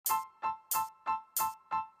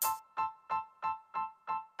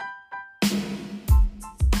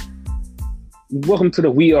Welcome to the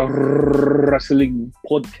We Are Wrestling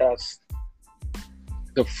podcast,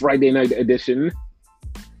 the Friday night edition.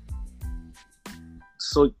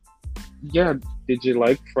 So, yeah, did you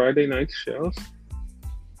like Friday night shows?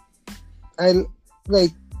 I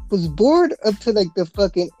was bored up to the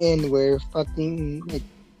fucking end where fucking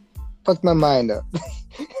fucked my mind up.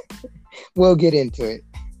 We'll get into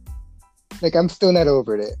it. I'm still not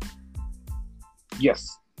over it. Yes,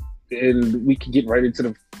 and we can get right into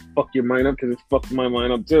the fuck your mind up because it fucked my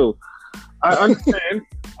mind up too. I understand.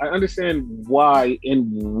 I understand why, in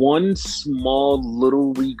one small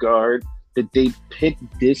little regard, that they picked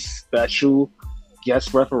this special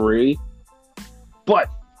guest referee, but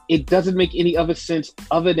it doesn't make any other sense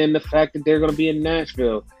other than the fact that they're going to be in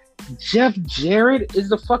Nashville. Jeff Jarrett is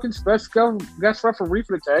the fucking special guest referee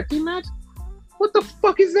for the tag team match? What the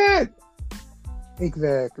fuck is that?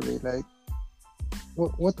 Exactly.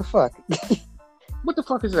 What the fuck? What the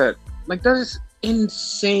fuck is that? That is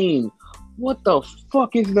insane. What the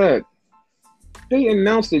fuck is that? They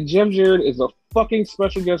announced that Jeff Jarrett is a fucking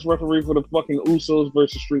special guest referee for the fucking Usos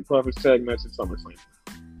versus Street Profits tag match at SummerSlam.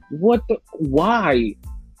 What the? Why?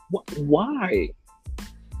 Why?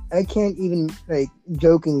 I can't even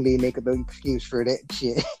jokingly make up an excuse for that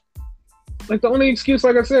shit. The only excuse,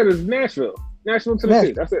 like I said, is Nashville,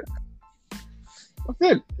 Tennessee. That's it. That's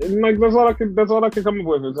it. And that's all I can come up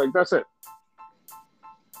with. It's that's it.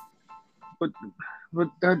 But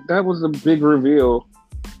that was a big reveal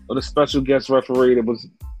of the special guest referee that was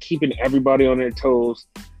keeping everybody on their toes.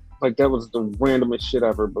 That was the randomest shit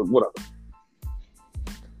ever. But whatever.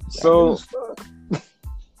 So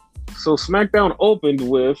SmackDown opened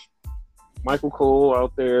with Michael Cole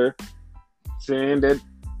out there saying that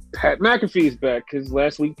Pat McAfee's back because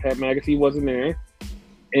last week Pat McAfee wasn't there.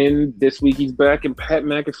 And this week he's back, and Pat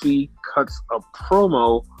McAfee cuts a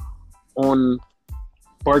promo on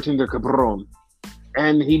Bartender Cabron.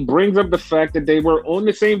 And he brings up the fact that they were on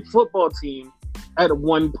the same football team at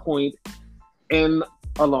one point and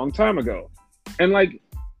a long time ago. And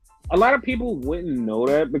a lot of people wouldn't know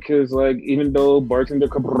that because even though Bartender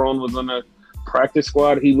Cabron was on the practice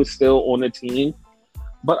squad, he was still on the team.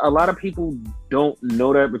 But a lot of people don't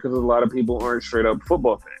know that because a lot of people aren't straight up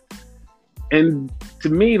football fans. And to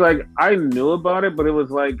me, I knew about it, but it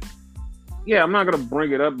was yeah, I'm not going to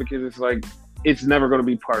bring it up because it's never going to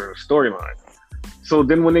be part of the storyline. So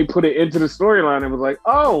then when they put it into the storyline, it was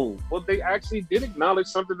oh, well, they actually did acknowledge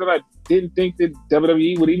something that I didn't think that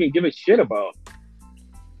WWE would even give a shit about.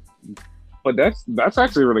 But that's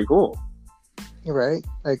actually really cool. You're right.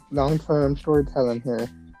 Long-term storytelling here.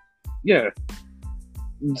 Yeah.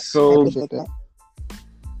 So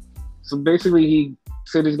basically he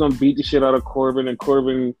said he's going to beat the shit out of Corbin, and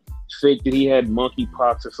Corbin faked that he had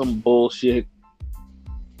monkeypox or some bullshit.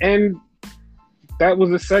 And that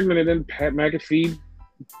was a segment, and then Pat McAfee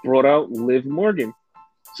brought out Liv Morgan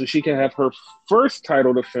so she can have her first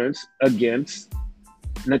title defense against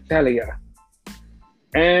Natalya.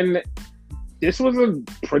 And this was a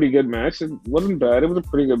pretty good match. It wasn't bad. It was a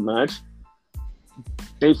pretty good match.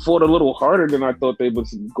 They fought a little harder than I thought they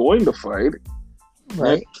was going to fight.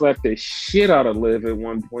 Right. They slapped the shit out of Liv at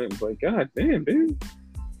one point. It was God damn, dude.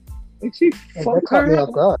 She fucked her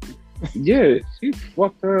up. Yeah, she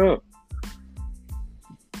fucked her up.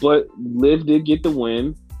 But Liv did get the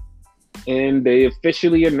win, and they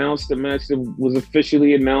officially announced the match that was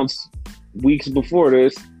officially announced weeks before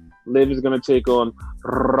this. Liv is going to take on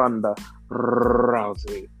Ronda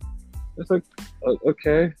Rousey. It's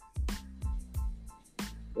okay.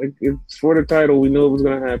 It's for the title. We knew it was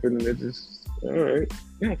going to happen, and it's just, all right.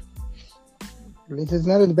 Yeah. It's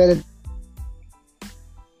not as bad as...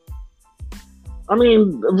 I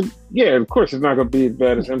mean, yeah, of course it's not going to be as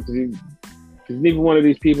bad as him because neither one of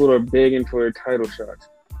these people are begging for their title shots.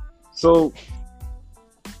 So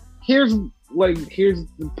here's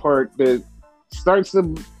the part that starts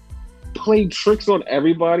to play tricks on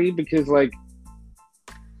everybody because I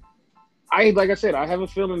said, I have a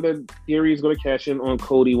feeling that Theory is going to cash in on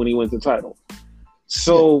Cody when he wins the title.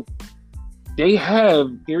 So they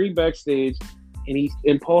have Theory backstage,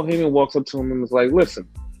 and Paul Heyman walks up to him and was like, "Listen,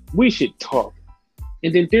 we should talk."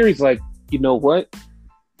 And then Theory's like, "You know what?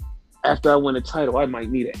 After I win a title, I might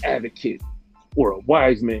need an advocate or a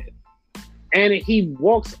wise man." And he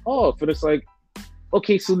walks off, and it's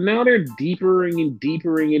okay, so now they're deepering and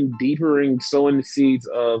deepering and deepering, sowing the seeds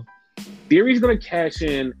of Theory's going to cash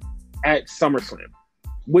in at SummerSlam,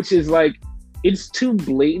 which is it's too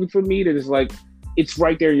blatant for me that it's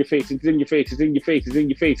right there in your face. It's in your face. It's in your face. It's in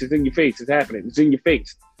your face. It's in your face. It's happening. It's in your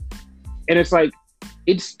face. And it's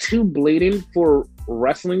it's too blatant for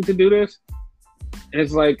wrestling to do this. And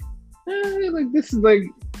it's this is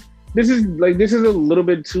this is a little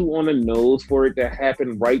bit too on the nose for it to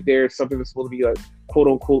happen right there. Something that's supposed to be a quote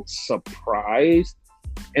unquote surprise,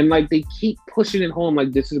 and like they keep pushing it home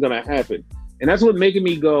like this is gonna happen, and that's what making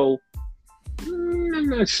me go, I'm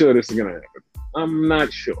not sure this is gonna happen. I'm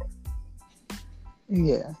not sure.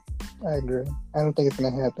 Yeah, I agree. I don't think it's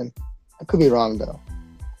gonna happen. I could be wrong though.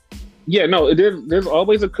 Yeah, no, there's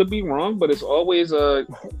always a could be wrong, but it's always a,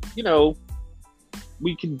 you know,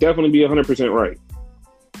 we can definitely be 100% right.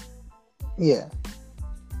 Yeah.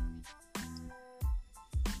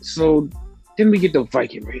 So then we get the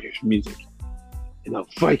Viking Raiders music. And the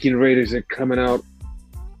Viking Raiders are coming out.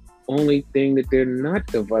 Only thing that they're not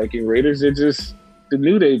the Viking Raiders, they're just the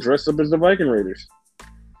New Day dressed up as the Viking Raiders.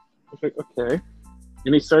 It's like, okay.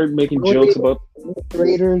 And they started making jokes about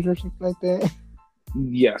Raiders or something like that.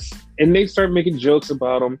 Yes. And they start making jokes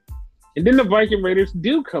about them. And then the Viking Raiders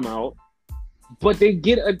do come out, but they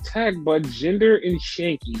get attacked by Jinder and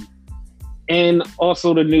Shanky and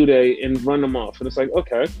also the New Day and run them off. And it's like,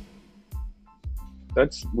 okay.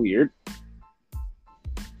 That's weird.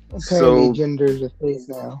 Apparently Jinder's a face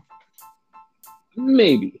now.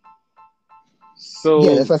 Maybe. So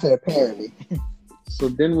yeah, that's why I said apparently. So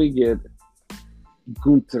then we get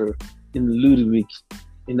Gunther and Ludwig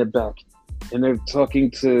in the back. And they're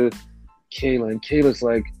talking to Kayla. And Kayla's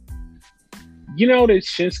like, you know that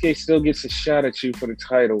Shinsuke still gets a shot at you for the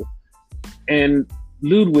title. And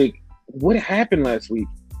Ludwig, what happened last week?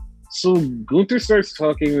 So Gunther starts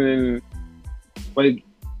talking in, like,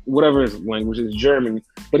 whatever his language is, German.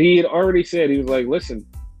 But he had already said, he was like, listen,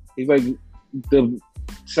 he's like, the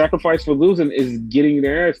sacrifice for losing is getting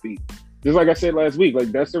their ass beat. Just like I said last week,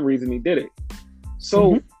 like, that's the reason he did it.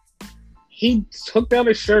 So he took down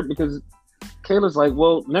his shirt because Kayla's like,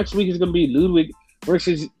 well, next week is going to be Ludwig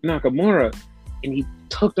versus Nakamura. And he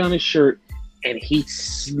took down his shirt and he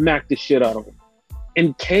smacked the shit out of him.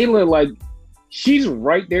 And Kayla, like, she's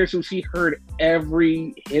right there, so she heard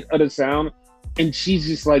every hit of the sound, and she's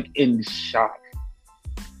just, like, in shock.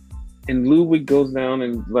 And Ludwig goes down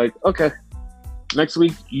and, like, okay, next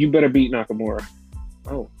week, you better beat Nakamura.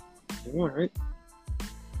 Oh, all right.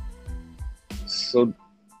 So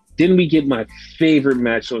then we get my favorite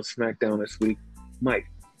match on SmackDown this week. My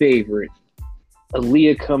favorite.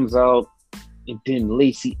 Aaliyah comes out, and then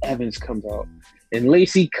Lacey Evans comes out. And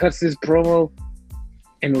Lacey cuts this promo,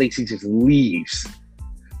 and Lacey just leaves.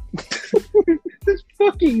 Just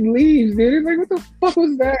fucking leaves, dude. It's like, what the fuck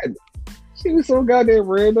was that? She was so goddamn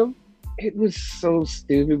random. It was so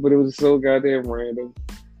stupid, but it was so goddamn random.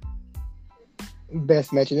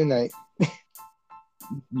 Best match of the night.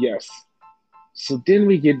 Yes. So then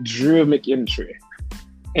we get Drew McIntyre.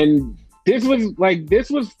 And this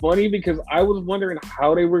was funny because I was wondering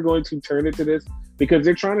how they were going to turn into this, because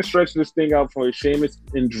they're trying to stretch this thing out for Sheamus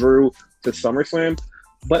and Drew to SummerSlam.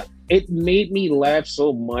 But it made me laugh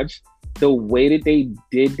so much the way that they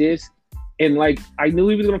did this. And, like, I knew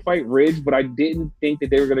he was going to fight Ridge, but I didn't think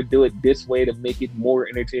that they were going to do it this way to make it more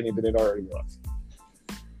entertaining than it already was.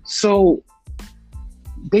 So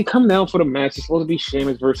they come down for the match. It's supposed to be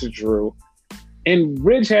Sheamus versus Drew. And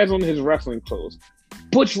Ridge has on his wrestling clothes.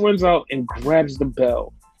 Butch runs out and grabs the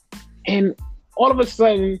bell. And all of a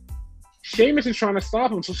sudden, Sheamus is trying to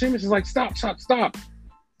stop him. So Sheamus is like, stop.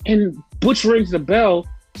 And Butch rings the bell.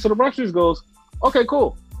 So the wrestlers goes, okay,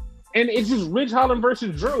 cool. And it's just Ridge Holland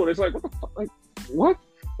versus Drew. And it's like, what the fuck? Like, what?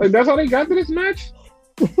 Like, that's how they got to this match?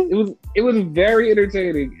 It was very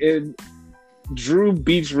entertaining. And Drew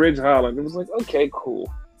beats Ridge Holland. It was like, okay,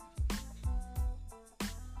 cool.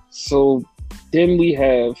 So then we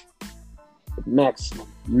have the Maximum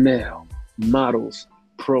Male Models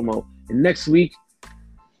promo. And next week,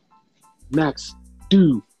 Max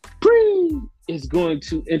Dupree is going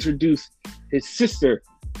to introduce his sister,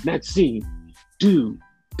 Maxine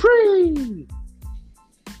Dupree.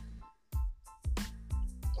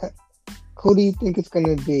 Who do you think it's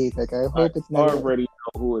gonna be? Like, I hope it's not. I already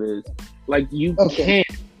know who it is. Like,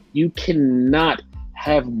 you cannot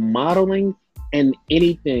have modeling and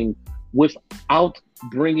anything without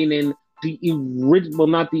bringing in the original, well,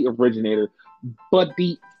 not the originator, but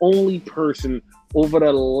the only person over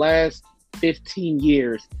the last 15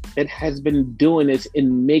 years that has been doing this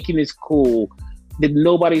and making this cool that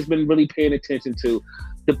nobody's been really paying attention to.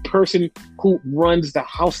 The person who runs the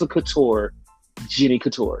House of Couture, Jenny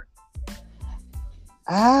Couture.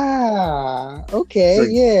 Ah, okay, so,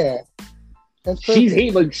 yeah. That's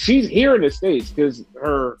perfect. She's here in the States because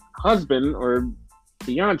her husband or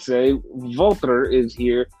fiance, Walter, is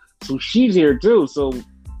here. So she's here too. So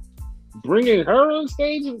bringing her on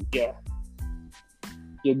stage, yeah.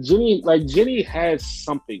 Yeah, Jenny has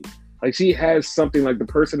something. Like, she has something, like the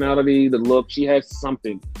personality, the look, she has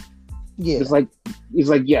something. Yeah, He's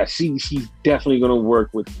like, yeah, she's definitely gonna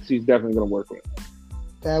work with. She's definitely gonna work with.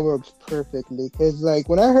 that works perfectly. Cause like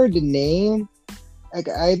when I heard the name, like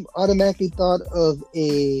I automatically thought of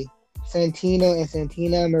a Santino and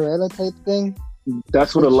Santina Morella type thing.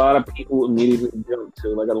 That's what a Which lot of people immediately jump to.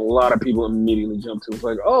 Like a lot of people immediately jump to. It's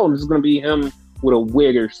like, oh, this is gonna be him with a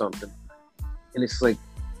wig or something. And it's like,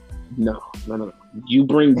 no. You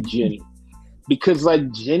bring Jenny. Because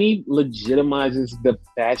like Jenny legitimizes the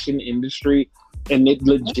fashion industry and it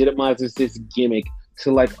legitimizes this gimmick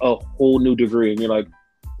to like a whole new degree. And you're like,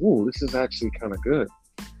 ooh, this is actually kind of good.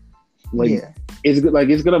 Like yeah, it's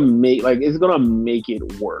gonna make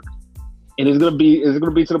it work. And it's gonna be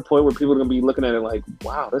to the point where people are gonna be looking at it like,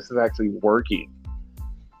 wow, this is actually working.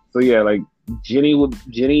 So yeah, like Jenny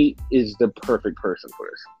is the perfect person for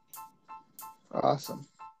this. awesome.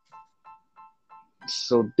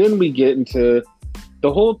 So then we get into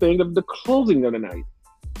the whole thing of the closing of the night.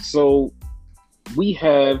 So we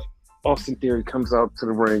have Austin Theory comes out to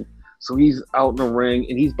the ring. So he's out in the ring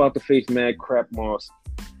and he's about to face Mad Crap Moss.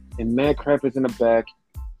 And Mad Crap is in the back.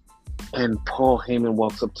 And Paul Heyman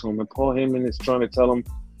walks up to him. And Paul Heyman is trying to tell him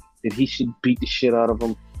that he should beat the shit out of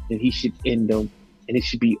him. And he should end him. And it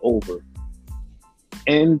should be over.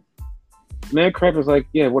 And Mad Crap is like,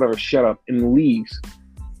 yeah, whatever, shut up. And leaves.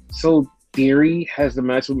 So Theory has the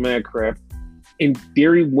match with Mad Crap. And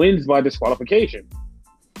Theory wins by disqualification.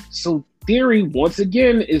 So Theory, once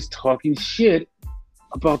again, is talking shit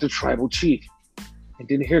about the tribal chief. And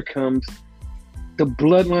then here comes the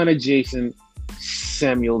bloodline adjacent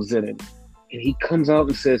Samuel Zinnin. And he comes out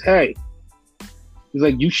and says, hey, he's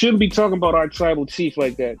like, you shouldn't be talking about our tribal chief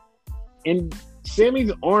like that. And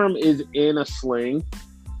Sammy's arm is in a sling.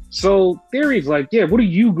 So Theory's like, yeah, what are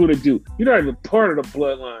you going to do? You're not even part of the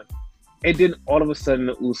bloodline. And then all of a sudden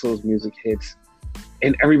the Usos music hits.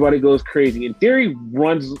 And everybody goes crazy. And Theory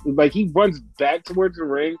runs back towards the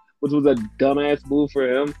ring, which was a dumbass move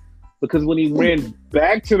for him. Because when he ran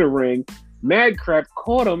back to the ring, Mad Crap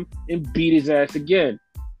caught him and beat his ass again.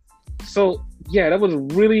 So, yeah, that was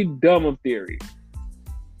really dumb of Theory.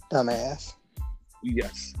 Dumbass.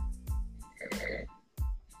 Yes.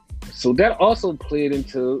 So that also played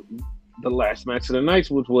into the last match of the night,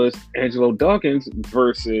 which was Angelo Dawkins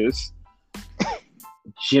versus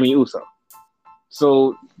Jimmy Uso.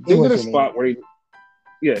 So they did a spot where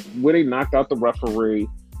they knocked out the referee,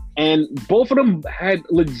 and both of them had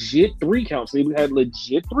legit 3 counts. They had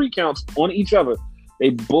legit 3 counts on each other.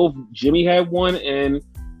 Jimmy had 1 and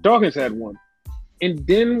Dawkins had 1. And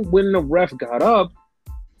then when the ref got up,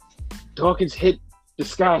 Dawkins hit the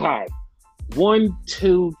sky high. 1,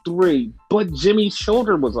 2, 3. But Jimmy's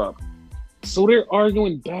shoulder was up. So they're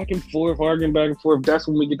arguing back and forth. That's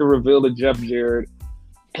when we get the reveal of Jeff Jarrett.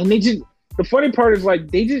 And the funny part is like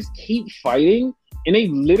they just keep fighting and they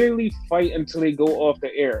literally fight until they go off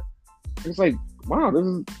the air. It's like, wow, this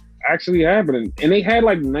is actually happening. And they had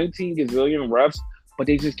like 19 gazillion refs, but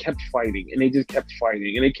they just kept fighting and they just kept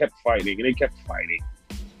fighting and they kept fighting and they kept fighting.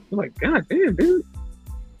 I'm like, God damn, dude.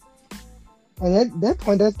 And at that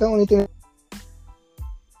point, that's the only thing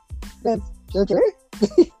that's Jeff Jarrett.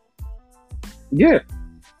 Yeah.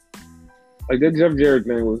 Like that Jeff Jarrett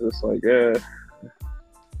thing was just like,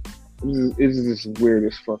 it's just weird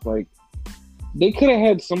as fuck. Like, they could have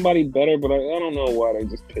had somebody better, but I don't know why they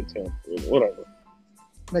just picked him. Whatever.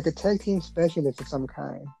 Like a tag team specialist of some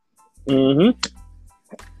kind. Mm-hmm.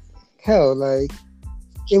 Hell, like,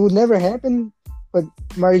 it would never happen, but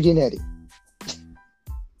Marty Jannetty.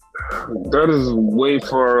 That is way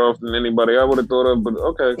far off than anybody I would have thought of, but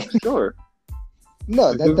okay, sure.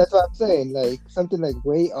 No, that's what I'm saying. Like, something like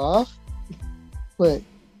way off, but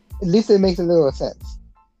at least it makes a little sense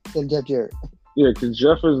than Jeff Jarrett. Yeah, because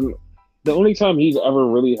Jeff is the only time he's ever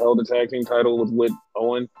really held a tag team title was with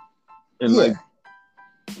Owen, and like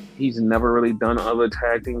he's never really done other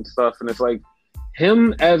tag team stuff. And it's like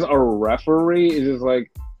him as a referee is just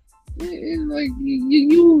like, it's like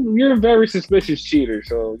you're a very suspicious cheater.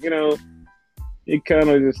 So it kind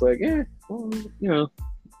of just like yeah.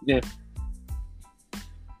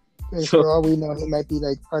 And so, for all we know, he might be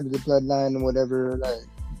like part of the bloodline or whatever, like,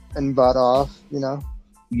 and bought off.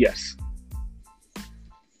 Yes.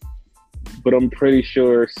 But I'm pretty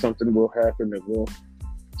sure something will happen that will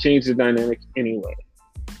change the dynamic anyway.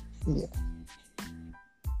 Yeah.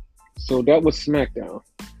 So that was SmackDown.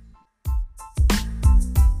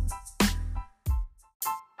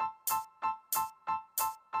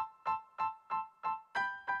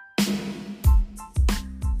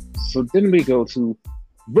 So then we go to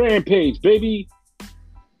Rampage, baby.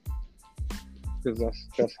 Because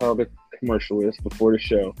that's how the commercial is before the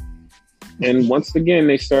show. And once again,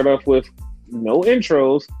 they start off with no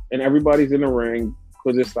intros, and everybody's in the ring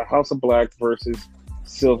because it's the House of Black versus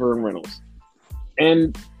Silver and Reynolds.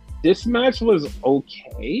 And this match was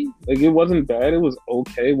okay. Like, it wasn't bad. It was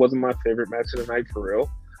okay. It wasn't my favorite match of the night for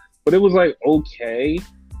real, but it was like okay.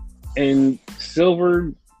 And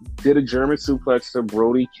Silver did a German suplex to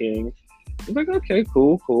Brody King. It's like, okay,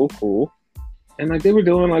 cool. And like they were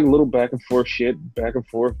doing like little back and forth shit, back and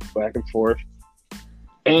forth.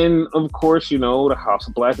 And of course, the House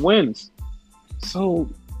of Black wins. So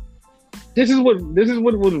this is what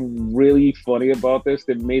was really funny about this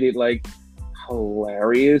that made it like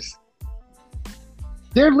hilarious.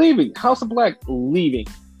 They're leaving. House of Black leaving.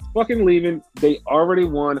 Fucking leaving. They already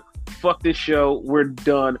won. Fuck this show. We're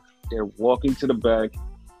done. They're walking to the back.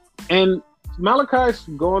 And Malachi's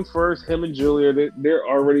going first. Him and Julia, they're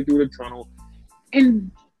already through the tunnel.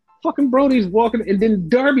 And fucking Brody's walking. And then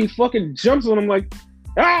Darby fucking jumps on him like,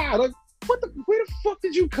 like, where the fuck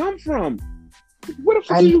did you come from? Where the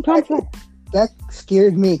fuck did you come from? That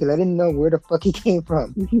scared me because I didn't know where the fuck he came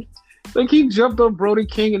from. Like, he jumped on Brody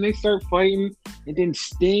King and they start fighting. And then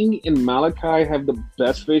Sting and Malachi have the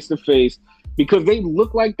best face-to-face because they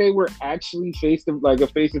look like they were actually like a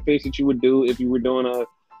face-to-face that you would do if you were doing a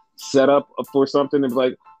setup for something. It's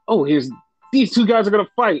like, oh, these two guys are going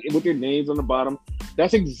to fight with their names on the bottom.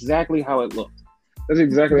 That's exactly how it looked.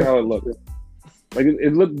 Like,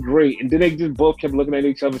 it looked great. And then they just both kept looking at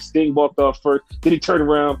each other. Sting walked off first. Then he turned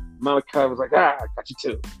around. Malachi was like, I got you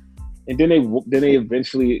too. And then they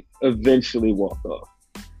eventually walked off.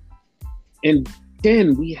 And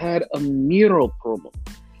then we had a Miro promo.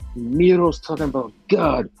 Miro's talking about,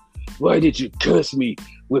 God, why did you curse me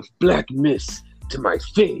with black mist to my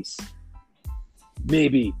face?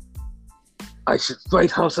 Maybe I should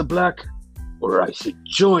fight House of Black or I should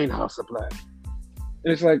join House of Black.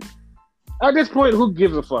 And it's like, at this point, who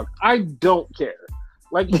gives a fuck? I don't care.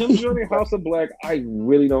 Like, him joining House of Black, I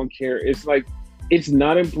really don't care. It's like, it's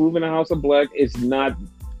not improving the House of Black. It's not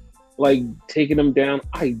like taking them down.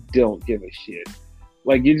 I don't give a shit.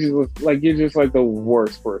 Like, you're just like the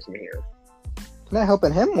worst person here. Not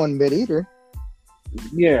helping him one bit either.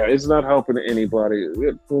 Yeah, it's not helping anybody.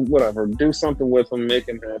 Whatever. Do something with him, make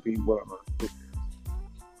him happy, whatever. At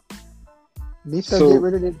least he'll get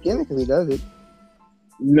rid of this gimmick if he does it.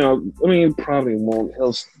 No, I mean, probably won't.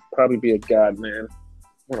 He'll probably be a god man.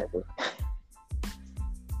 Whatever.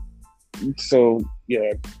 So,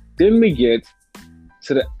 yeah. Then we get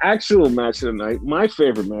to the actual match of the night, my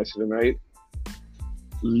favorite match of the night,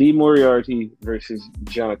 Lee Moriarty versus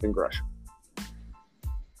Jonathan Gresham.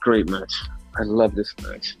 Great match. I love this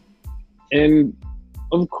match. And,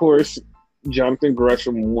 of course, Jonathan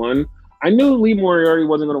Gresham won. I knew Lee Moriarty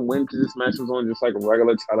wasn't going to win because this match was on just like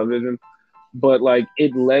regular television. But, like,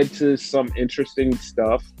 it led to some interesting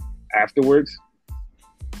stuff afterwards.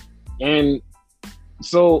 And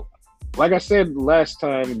so, like I said last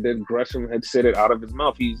time that Gresham had said it out of his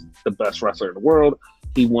mouth, he's the best wrestler in the world.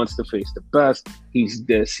 He wants to face the best. He's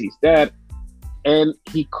this, he's that. And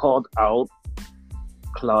he called out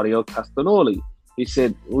Claudio Castagnoli. He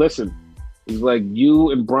said, listen, he's like,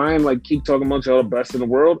 you and Brian, like, keep talking about y'all the best in the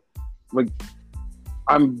world. Like,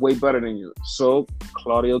 I'm way better than you. So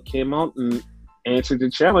Claudio came out and answered the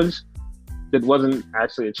challenge that wasn't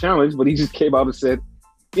actually a challenge, but he just came out and said,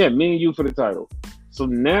 yeah, me and you for the title. So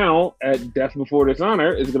now at Death Before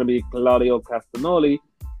Dishonor is going to be Claudio Castagnoli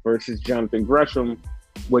versus Jonathan Gresham,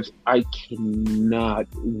 which I cannot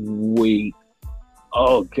wait.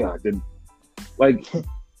 Oh God.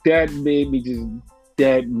 That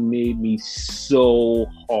made me so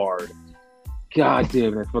hard. God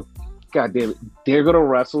damn it. God damn it. They're going to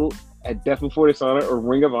wrestle at Death Before Dishonor, a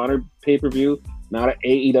Ring of Honor pay-per-view, not an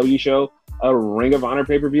AEW show, a Ring of Honor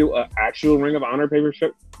pay-per-view, an actual Ring of Honor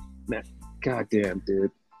pay-per-view. Man, goddamn,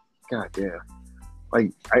 dude. Goddamn.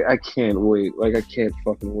 Like, I can't wait. Like, I can't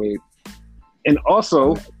fucking wait. And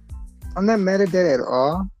also... I'm not mad at that at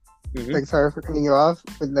all. Mm-hmm. Like, sorry for cutting you off,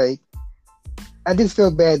 but, like, I just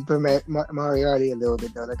feel bad for Moriarty a little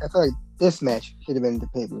bit, though. Like, I feel like this match should have been the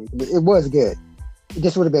pay-per-view. It was good. It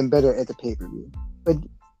just would have been better at the pay-per-view. But,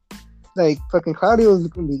 like, fucking Claudio's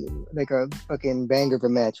going to be, like, a fucking banger of a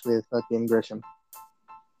match with fucking Gresham.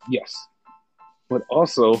 Yes. But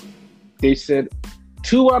also, they said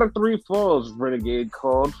 2 out of 3 falls Renegade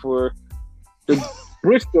called for the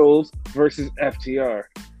Briscoes versus FTR.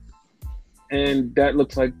 And that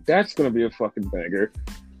looks like that's going to be a fucking banger.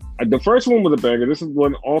 The first one was a banger. This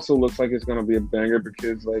one also looks like it's going to be a banger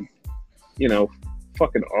because, like,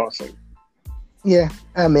 fucking awesome. Yeah,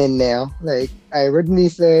 I'm in now. Like, I originally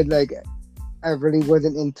said, like, I really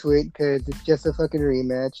wasn't into it because it's just a fucking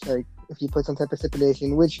rematch. Like, if you put some type of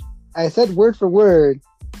stipulation, which I said word for word,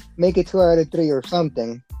 make it 2 out of 3 or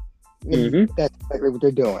something. Mm-hmm. That's exactly what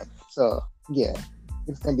they're doing. So yeah,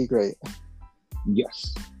 it's gonna be great.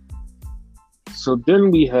 Yes. So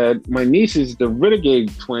then we had my nieces, the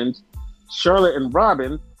Renegade twins, Charlotte and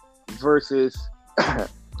Robin, versus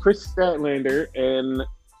Chris Statlander and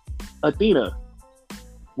Athena,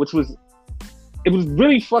 which was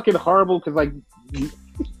really fucking horrible because like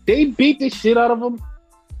they beat the shit out of them.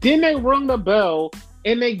 Then they rung the bell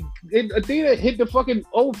and Athena hit the fucking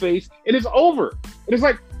old face and it's over. And it's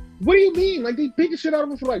like, what do you mean? Like they beat the shit out of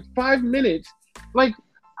them for like 5 minutes. Like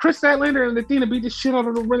Chris Statlander and Athena beat the shit out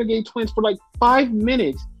of the Renegade twins for like 5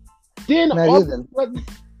 minutes. Then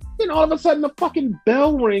all of a sudden the fucking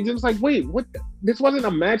bell rings and it's like, wait, what? This wasn't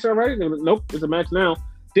a match already? Nope, it's a match now.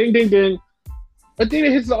 Ding, ding, ding. Athena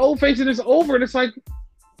hits the old face and it's over. And it's like,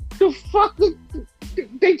 the fuck?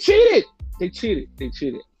 They cheated. They cheated.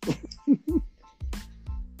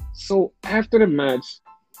 So after the match,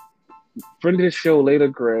 friend of the show,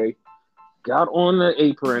 Layla Gray, got on the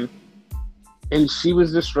apron and she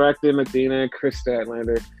was distracting Athena and Chris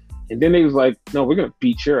Statlander. And then they was like, no, we're going to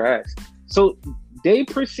beat your ass. So they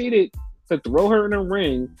proceeded to throw her in a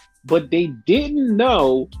ring, but they didn't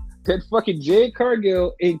know that fucking Jade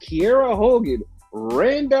Cargill and Kiera Hogan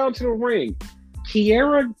ran down to the ring.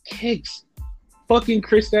 Kiera kicks fucking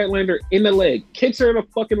Chris Statlander in the leg. Kicks her in the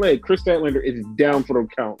fucking leg. Chris Statlander is down for the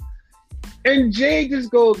count. And Jade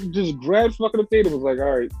just grabs fucking Athena and was like,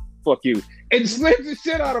 all right, fuck you. And slams the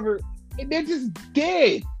shit out of her. And they're just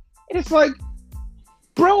dead. And it's like,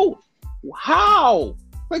 bro, how?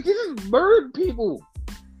 Like, this is murdered people.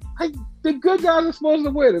 Like, the good guys are supposed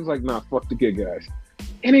to win. It's like, nah, fuck the good guys.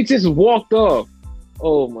 And he just walked off.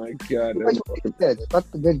 Oh my god.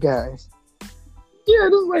 Fuck the good guys. Yeah,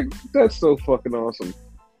 it was like, that's so fucking awesome.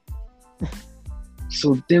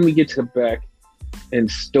 So then we get to the back, and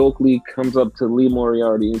Stokely comes up to Lee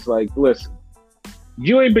Moriarty and he's like, listen,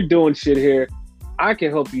 you ain't been doing shit here. I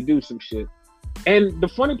can help you do some shit. And the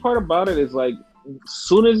funny part about it is like, as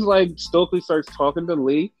soon as like Stokely starts talking to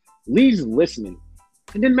Lee, Lee's listening.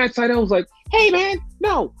 And then Matt Sydal was like, hey man,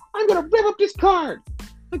 no, I'm gonna rip up this card.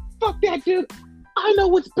 Like, fuck that, dude. I know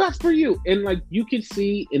what's best for you. And like, you can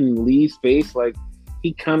see in Lee's face, like,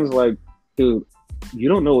 he kind of like, dude, you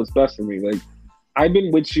don't know what's best for me. Like, I've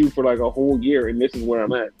been with you for like a whole year and this is where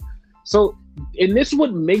I'm at. So, and this is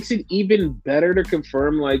what makes it even better to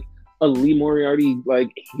confirm like a Lee Moriarty like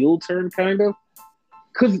heel turn kind of.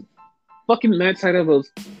 Cause fucking Matt Sydal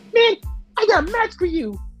goes, man, I got a match for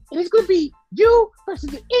you. And it's going to be you versus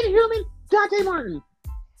the Inhuman Dante Martin.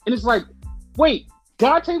 And it's like, wait,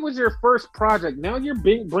 Dante was your first project. Now you're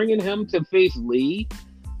bringing him to face Lee?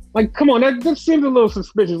 Like, come on, that seems a little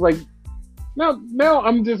suspicious. Like, now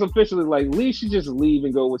I'm just officially like, Lee should just leave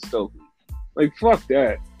and go with Stokely. Like, fuck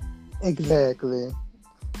that. Exactly.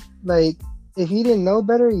 Like, if you didn't know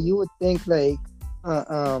better, you would think like,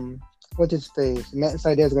 what's his face? Matt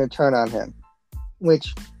Sydal's going to turn on him.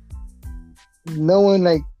 Which, no one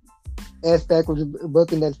like asked backwards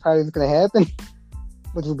booking that's probably going to happen.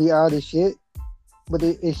 Which will be odd as shit. But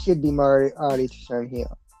it should be Moriarty to turn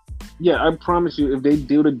heel. Yeah, I promise you, if they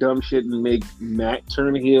do the dumb shit and make Matt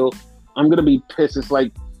turn heel, I'm going to be pissed. It's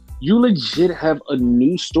like, you legit have a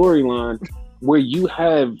new storyline where you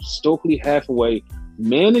have Stokely Hathaway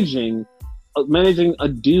managing a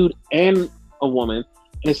dude and a woman.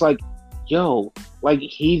 And it's like, yo, like,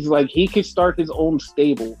 he's like, he could start his own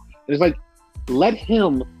stable. And it's like, let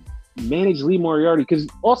him manage Lee Moriarty. Because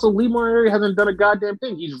also, Lee Moriarty hasn't done a goddamn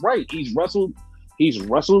thing. He's right. He's wrestled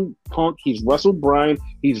Punk, he's wrestled Bryan,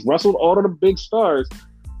 he's wrestled all of the big stars,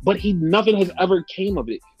 but nothing has ever came of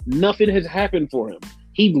it. Nothing has happened for him.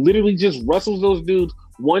 He literally just wrestles those dudes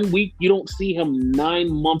 1 week, you don't see him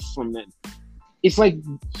 9 months from then. It's like,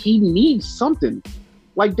 he needs something.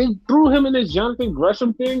 Like, they threw him in this Jonathan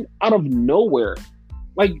Gresham thing out of nowhere.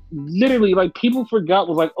 Like, literally, like, people forgot,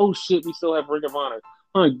 was like, oh shit, we still have Ring of Honor.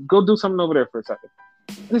 All right, go do something over there for a second.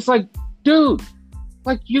 And it's like, dude,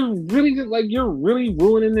 like, you're really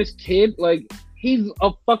ruining this kid. Like, he's a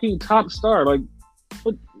fucking top star. Like,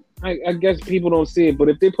 but I guess people don't see it. But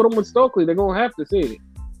if they put him with Stokely, they're gonna have to see it.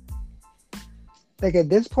 Like, at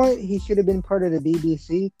this point, he should have been part of the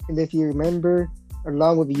BBC. And if you remember,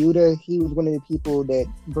 along with Yuta, he was one of the people that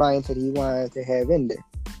Bryan said he wanted to have in there.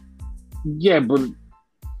 Yeah, but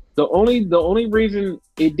the only reason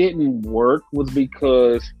it didn't work was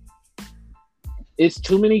because it's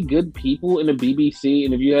too many good people in the BBC,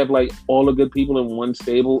 and if you have like all the good people in one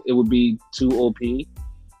stable, it would be too OP.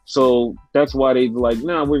 So that's why they like,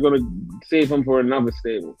 nah, we're gonna save him for another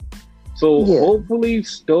stable. So hopefully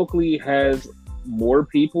Stokely has more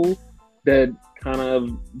people that kind of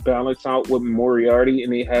balance out with Moriarty,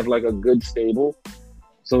 and they have like a good stable.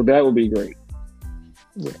 So that would be great.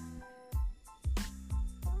 Yeah.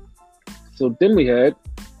 So then we had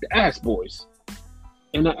the Ass Boys.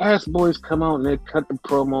 And the Ass Boys come out and they cut the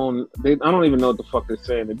promo, and I don't even know what the fuck they're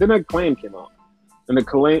saying. And then that claim came out. And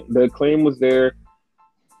the claim was there,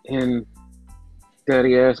 and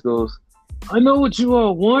Daddy Ass goes, I know what you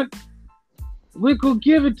all want. We're gonna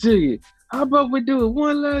give it to you. How about we do it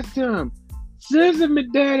one last time? Scissor me,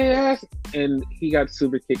 Daddy Ass. And he got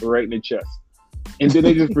super kicked right in the chest. And then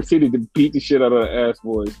they just proceeded to beat the shit out of the Ass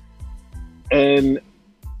Boys. And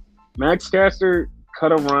Max Caster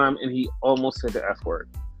cut a rhyme, and he almost said the F word.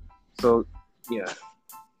 So, yeah.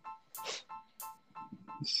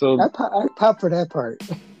 So I popped for that part.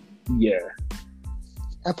 Yeah.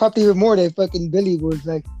 I popped even more that fucking Billy was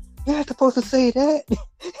like, you're not supposed to say that.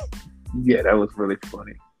 Yeah, that was really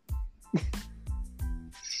funny.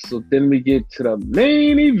 So then we get to the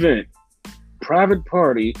main event. Private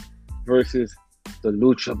Party versus the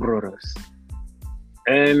Lucha Brothers.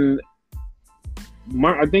 And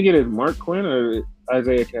I think it is Mark Quinn or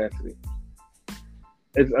Isaiah Cassidy.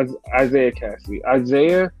 It's Isaiah Cassidy.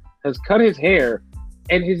 Isaiah has cut his hair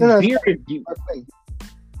and his beard is...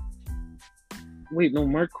 Wait, no,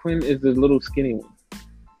 Mark Quinn is the little skinny one.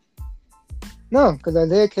 No, because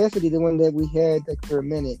Isaiah Cassidy, the one that we had like for a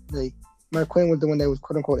minute. Like Mark Quinn was the one that was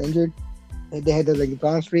quote unquote injured. They had the like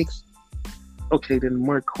blonde streaks. Okay, then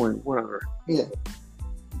Mark Quinn, whatever. Yeah.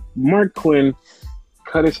 Mark Quinn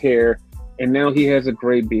cut his hair, and now he has a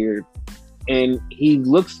gray beard, and he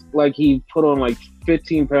looks like he put on like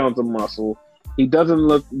 15 pounds of muscle. He doesn't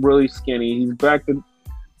look really skinny. He's back to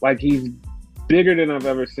like he's bigger than I've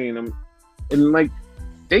ever seen him. And like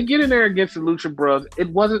they get in there against the Lucha Bros. It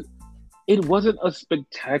wasn't a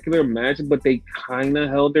spectacular match, but they kind of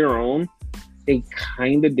held their own. They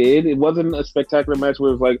kind of did. It wasn't a spectacular match where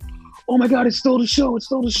it was like, oh my God, it stole the show. It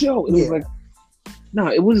stole the show. It was like, no,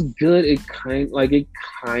 it was good. It kind of like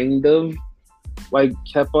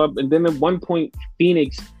kept up. And then at one point,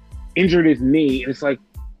 Phoenix injured his knee. And it's like,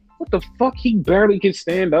 what the fuck? He barely can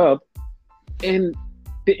stand up. And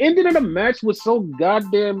the ending of the match was so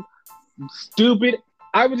goddamn stupid.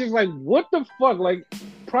 I was just like, what the fuck? Like,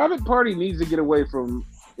 Private Party needs to get away from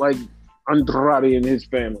like Andrade and his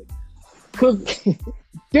family. Cause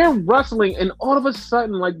they're wrestling, and all of a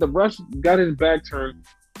sudden, like the Rush got his back turned.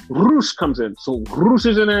 Roosh comes in. So Roosh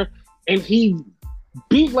is in there, and he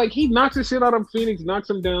knocks the shit out of Phoenix, knocks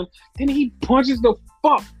him down, then he punches the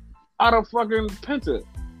fuck out of fucking Penta.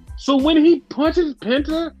 So when he punches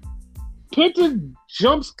Penta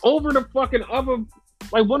jumps over the fucking other,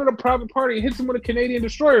 like one of the Private Party and hits him with a Canadian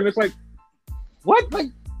Destroyer, and it's like, what? Like,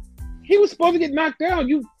 he was supposed to get knocked down.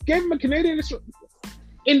 You gave him a Canadian Destroyer,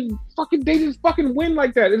 and fucking they just fucking win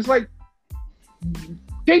like that. It's like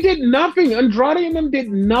they did nothing. Andrade and them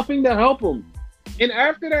did nothing to help him. And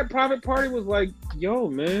after that, Private Party was like, yo,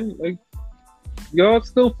 man, like, y'all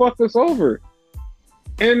still fucked us over.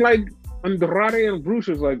 And like Andrade and Bruce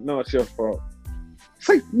was like, no, it's your fault. It's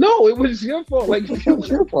like, no, it was your fault. Like, it was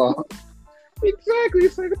your fault. Exactly.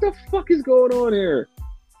 It's like, what the fuck is going on here?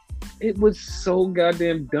 It was so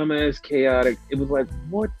goddamn dumbass chaotic. It was like,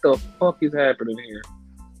 what the fuck is happening here?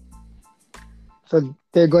 So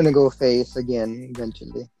they're going to go face again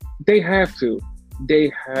eventually. They have to.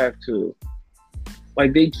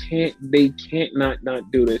 Like they can't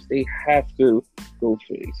not do this. They have to go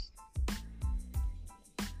face.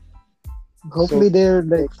 Hopefully their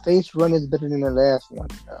like face run is better than their last one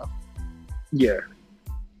now. Yeah.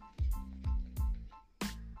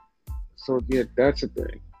 So yeah, that's the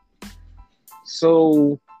thing.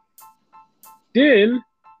 So then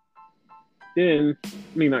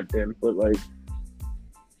not then, but like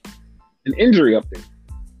an injury update,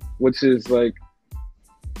 which is like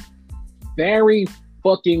very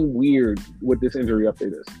fucking weird what this injury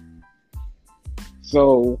update is.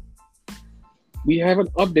 So we have an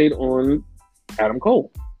update on Adam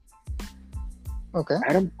Cole. Okay.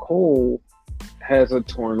 Adam Cole has a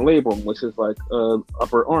torn labrum, which is like a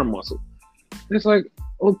upper arm muscle. And it's like,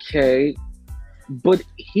 okay, but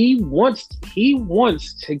he wants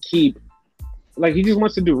to keep, like, he just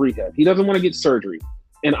wants to do rehab. He doesn't want to get surgery.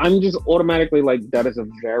 And I'm just automatically like, that is a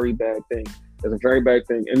very bad thing. That's a very bad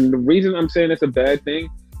thing. And the reason I'm saying it's a bad thing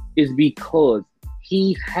is because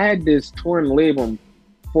he had this torn labrum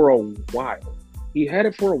for a while. He had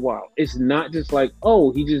it for a while. It's not just like,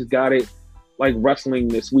 oh, he just got it like wrestling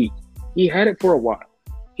this week. He had it for a while.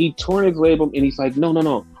 He torn his labrum and he's like,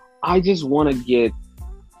 no. I just want to get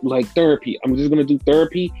like therapy. I'm just going to do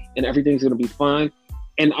therapy and everything's going to be fine.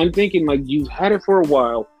 And I'm thinking like, you've had it for a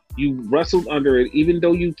while. You wrestled under it. Even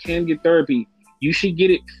though you can get therapy, you should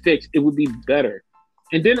get it fixed. It would be better.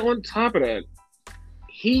 And then on top of that,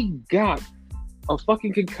 he got a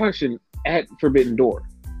fucking concussion at Forbidden Door.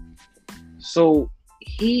 So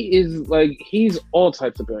he's all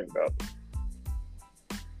types of banged up.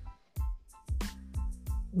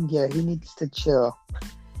 Yeah, he needs to chill.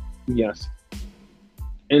 Yes.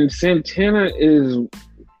 And Santana is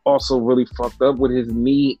also really fucked up with his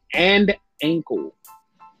knee and ankle.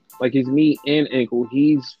 Like his knee and ankle,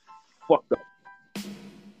 he's fucked up.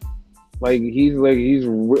 He's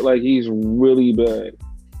really bad.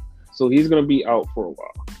 So he's gonna be out for a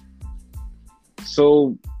while.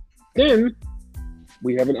 So then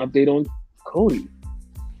we have an update on Cody.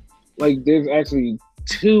 Like there's actually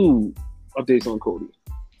 2 updates on Cody.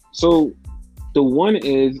 So the one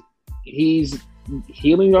is he's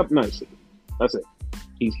healing up nicely. That's it.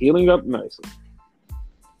 He's healing up nicely.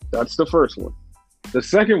 That's the first one. The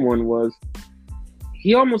second one was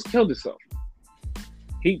he almost killed himself.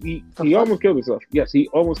 He almost killed himself. Yes, he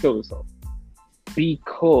almost killed himself.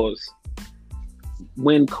 Because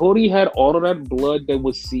when Cody had all of that blood that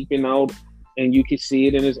was seeping out, and you could see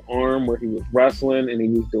it in his arm where he was wrestling and he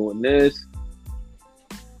was doing this,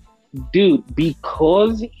 dude,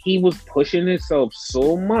 because he was pushing himself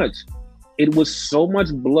so much, it was so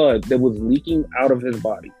much blood that was leaking out of his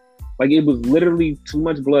body. Like it was literally too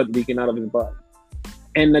much blood leaking out of his body.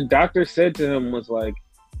 And the doctor said to him was like,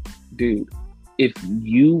 dude, if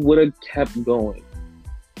you would have kept going,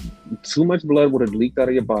 too much blood would have leaked out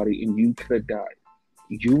of your body and you could have died.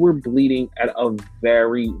 You were bleeding at a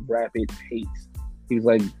very rapid pace. He's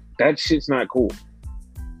like, that shit's not cool.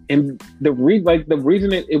 And the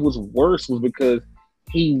reason it was worse was because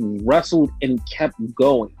he wrestled and kept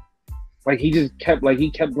going. Like he kept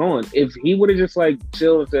going. If he would have just like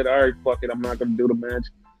chilled and said, all right, fuck it, I'm not gonna do the match,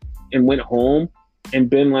 and went home and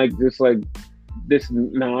been like this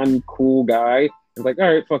non-cool guy, and like,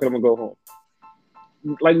 all right, fuck it, I'm gonna go home.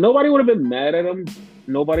 Like nobody would have been mad at him.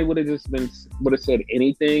 Nobody would have said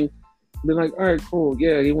anything. Been like, all right, cool,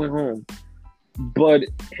 yeah, he went home. But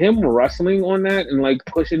him wrestling on that and like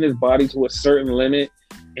pushing his body to a certain limit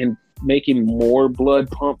and making more blood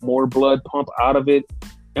pump out of it,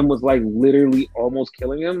 and was like literally almost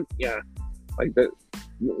killing him. Yeah, like that.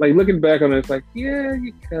 Like looking back on it, it's like, yeah,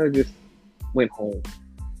 you kind of just went home.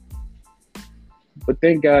 But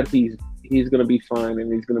thank God he's gonna be fine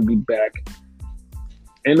and he's gonna be back.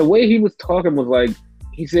 And the way he was talking was like,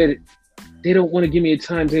 he said, they don't want to give me a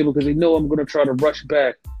timetable because they know I'm gonna try to rush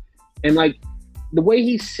back. And like the way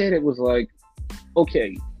he said it was like,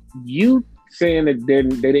 okay, you saying that they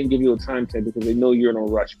didn't give you a timetable because they know you're in a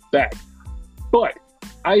rush back. But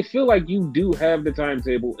I feel like you do have the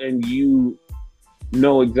timetable and you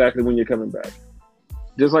know exactly when you're coming back.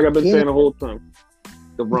 Just like I've been saying the whole time.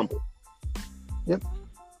 The Rumble. Yep.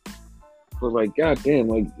 But like, goddamn,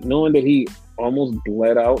 like knowing that he almost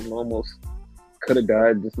bled out and almost could have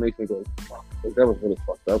died just makes me go, fuck. Like, that was really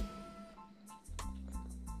fucked up.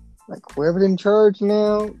 Like whoever's in charge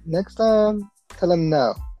now, next time, tell him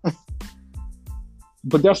no.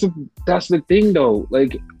 But that's the thing though.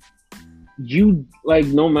 Like you, like,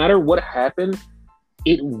 no matter what happened,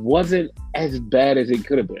 it wasn't as bad as it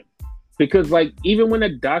could have been. Because like even when the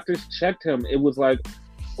doctors checked him, it was like,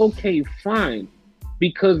 okay, fine.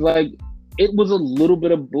 Because like it was a little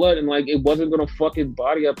bit of blood and like it wasn't gonna fuck his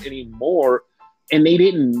body up anymore. And they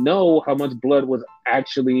didn't know how much blood was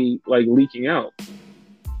actually like leaking out.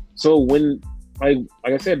 So when like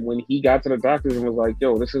I said, when he got to the doctors and was like,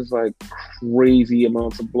 yo, this is like crazy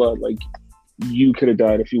amounts of blood. Like you could have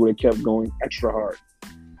died if you would have kept going extra hard.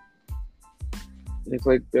 And it's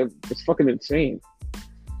like, it's fucking insane.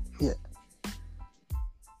 Yeah.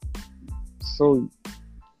 So,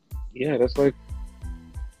 yeah, that's like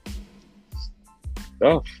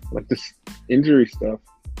stuff. Like this injury stuff.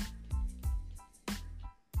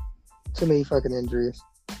 Too many fucking injuries.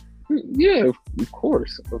 Yeah, of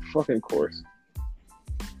course. Of fucking course.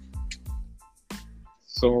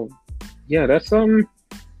 So, yeah, that's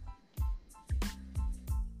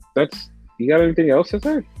you got anything else to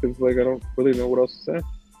say? Because like I don't really know what else to say.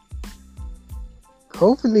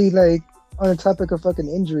 Hopefully, like on the topic of fucking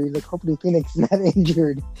injuries, like hopefully Phoenix is not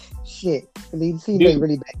injured. Shit, he seems like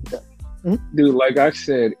really bad up. Mm-hmm. Dude, like I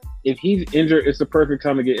said, if he's injured, it's the perfect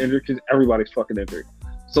time to get injured because everybody's fucking injured.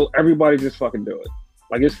 So everybody just fucking do it.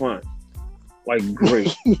 Like it's fine. Like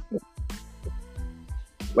great.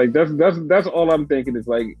 Like that's all I'm thinking is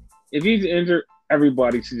like if he's injured,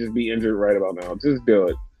 everybody should just be injured right about now. Just do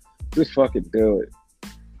it. Just fucking do it.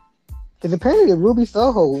 Because apparently the Ruby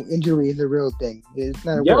Soho injury is a real thing. It's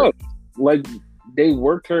not a work. Like they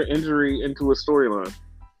worked her injury into a storyline.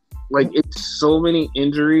 Like, it's so many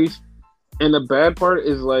injuries. And the bad part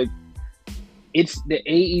is, like, it's the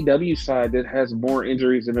AEW side that has more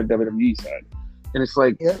injuries than the WWE side. And it's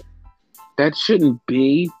like, Yeah. that shouldn't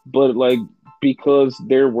be, but, like, because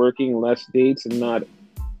they're working less dates and not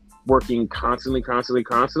working constantly,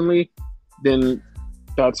 then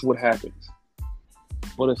that's what happens.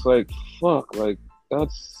 But it's like, fuck, like,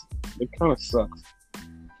 it kind of sucks.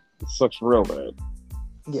 It sucks real bad.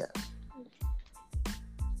 Yeah.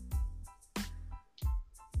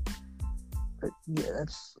 But yeah,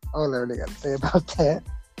 that's all I really got to say about that.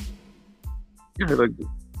 Yeah, like,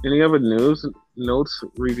 any other news, notes,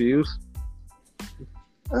 reviews?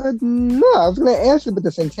 No, I was gonna answer with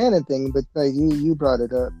the Santana thing, but like you brought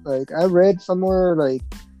it up. Like I read somewhere like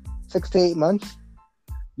 6 to 8 months.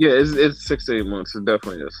 Yeah, it's 6 to 8 months. It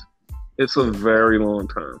definitely is. It's a very long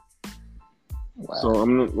time. Wow. So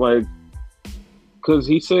I'm like, because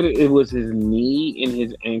he said it was his knee and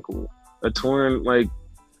his ankle, a torn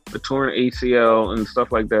ACL and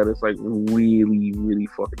stuff like that. It's like really, really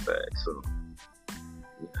fucking bad. So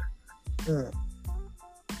yeah.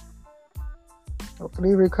 Hopefully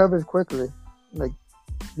he recovers quickly, like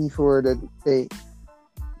before the date.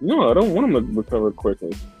 No, I don't want him to recover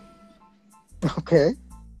quickly. Okay.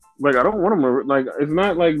 Like, I don't want him to, like, it's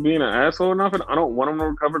not like being an asshole or nothing. I don't want him to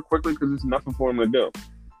recover quickly because it's nothing for him to do.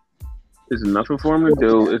 It's nothing for him to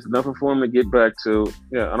do. It's nothing for him to get back to.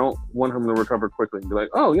 Yeah, I don't want him to recover quickly and be like,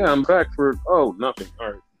 oh, yeah, I'm back for, nothing.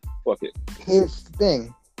 All right, fuck it. Here's the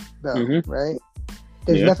thing, though, right?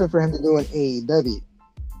 There's nothing for him to do in AEW.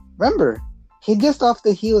 Remember, he just off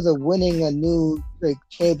the heels of winning a new like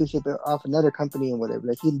championship off another company and whatever.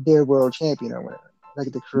 Like he's their world champion or whatever.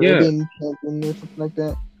 Like the Caribbean champion or something like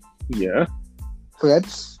that. Yeah. So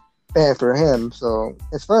that's bad for him. So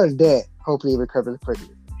as far as that, hopefully he recovers quickly.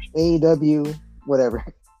 AEW, whatever.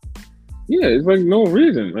 Yeah, it's like no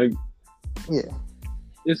reason. Like, yeah.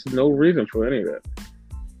 It's no reason for any of that.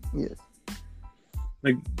 Yeah.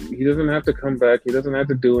 Like, he doesn't have to come back. He doesn't have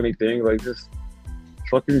to do anything. Like, just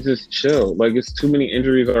fucking just chill. Like, it's too many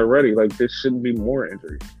injuries already. Like, there shouldn't be more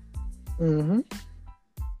injuries. Mm-hmm.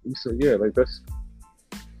 So yeah, like that's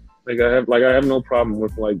like I have no problem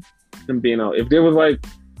with like him being out. If there was like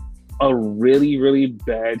a really, really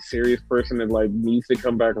bad, serious person that like needs to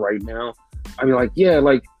come back right now, I'd be like, yeah,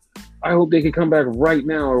 like I hope they could come back right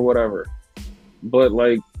now or whatever. But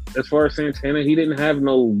like as far as Santana, he didn't have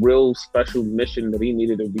no real special mission that he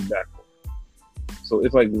needed to be back for. So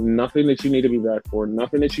it's like nothing that you need to be back for,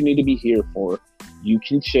 nothing that you need to be here for. You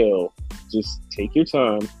can chill. Just take your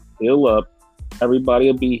time, heal up. Everybody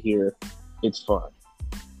will be here. It's fine.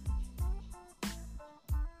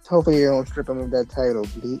 Hopefully you don't strip him of that title.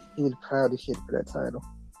 He was proud as shit for that title.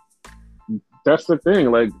 That's the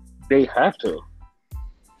thing. Like, they have to.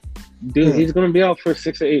 Dude, he's going to be out for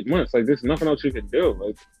 6 to 8 months. Like, there's nothing else you can do.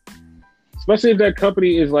 Like, especially if that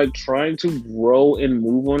company is, like, trying to grow and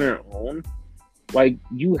move on their own. Like,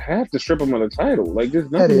 you have to strip him of the title. Like, there's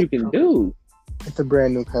nothing you can do. It's a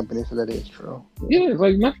brand new company, so that is true. Yeah, it's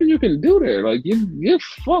like nothing you can do there. Like, you're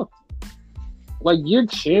fucked. Like, your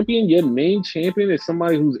champion, your main champion is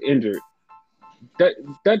somebody who's injured.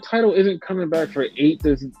 That title isn't coming back for 8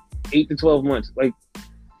 to 12 months. Like,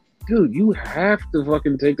 dude, you have to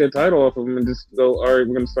fucking take that title off of him and just go, all right,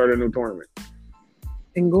 we're going to start a new tournament.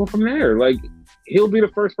 And go from there. Like, he'll be the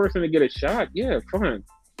first person to get a shot. Yeah, fine.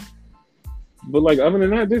 But, like, other than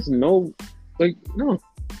that, there's no. Like,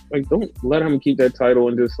 don't let him keep that title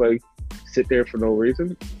and just, like, sit there for no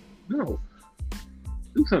reason. No.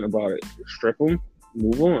 Do something about it. Strip him.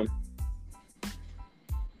 Move on.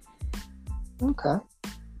 Okay.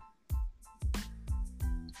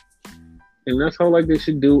 And that's how, like, they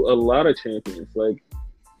should do a lot of champions. Like,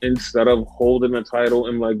 instead of holding a title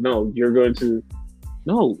and, like, no, you're going to...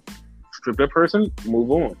 No. Strip that person.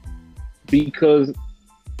 Move on. Because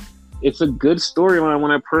it's a good storyline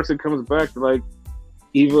when that person comes back to, like,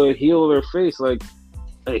 either a heel or a face. Like,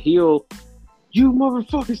 a heel, you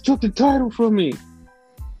motherfuckers took the title from me.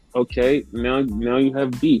 Okay, now you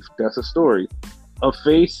have beef. That's a story. A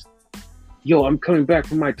face, yo, I'm coming back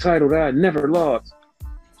for my title that I never lost.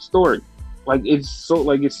 Story. Like, it's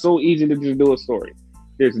so easy to just do a story.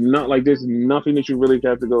 There's nothing that you really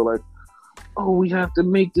have to go like, oh, we have to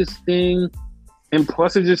make this thing. And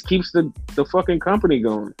plus it just keeps the fucking company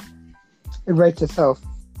going. It writes itself.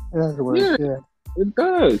 In other words, yeah. It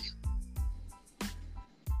does.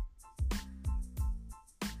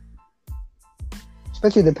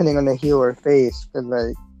 Especially depending on the heel or face. Because,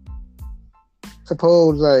 like,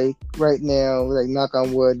 suppose, like, right now, like, knock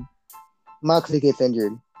on wood, Moxley gets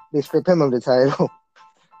injured. They strip him of the title.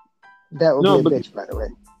 That would be a bitch, by the way.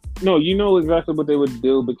 no, you know exactly what they would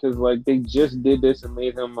do because like they just did this and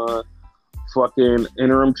made him fucking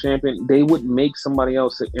interim champion. They would make somebody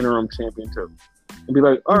else an interim champion too, and be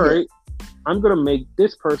like, all Yeah. right, I'm gonna make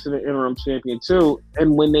this person an interim champion too.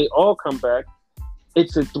 And when they all come back,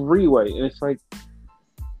 it's a 3-way, and it's like,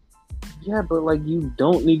 yeah, but like you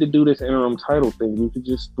don't need to do this interim title thing. You could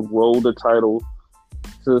just throw the title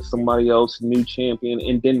to somebody else, new champion,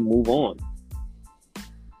 and then move on.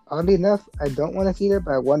 Oddly enough, I don't want to see that,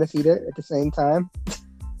 but I want to see that at the same time.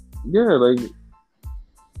 Yeah, like,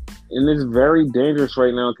 and it's very dangerous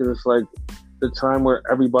right now because it's like the time where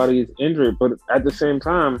everybody is injured, but at the same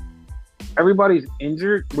time, everybody's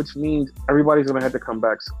injured, which means everybody's gonna have to come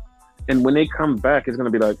back. And when they come back, it's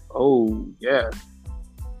gonna be like, oh yeah,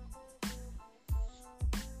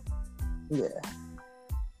 Yeah.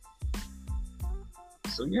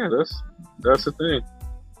 so yeah, that's the thing.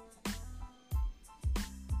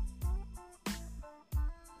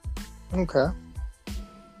 Okay.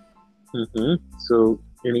 So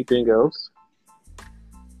anything else?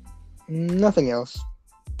 Nothing else.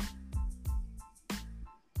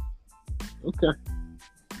 Okay.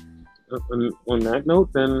 On that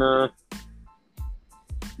note, then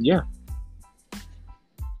yeah.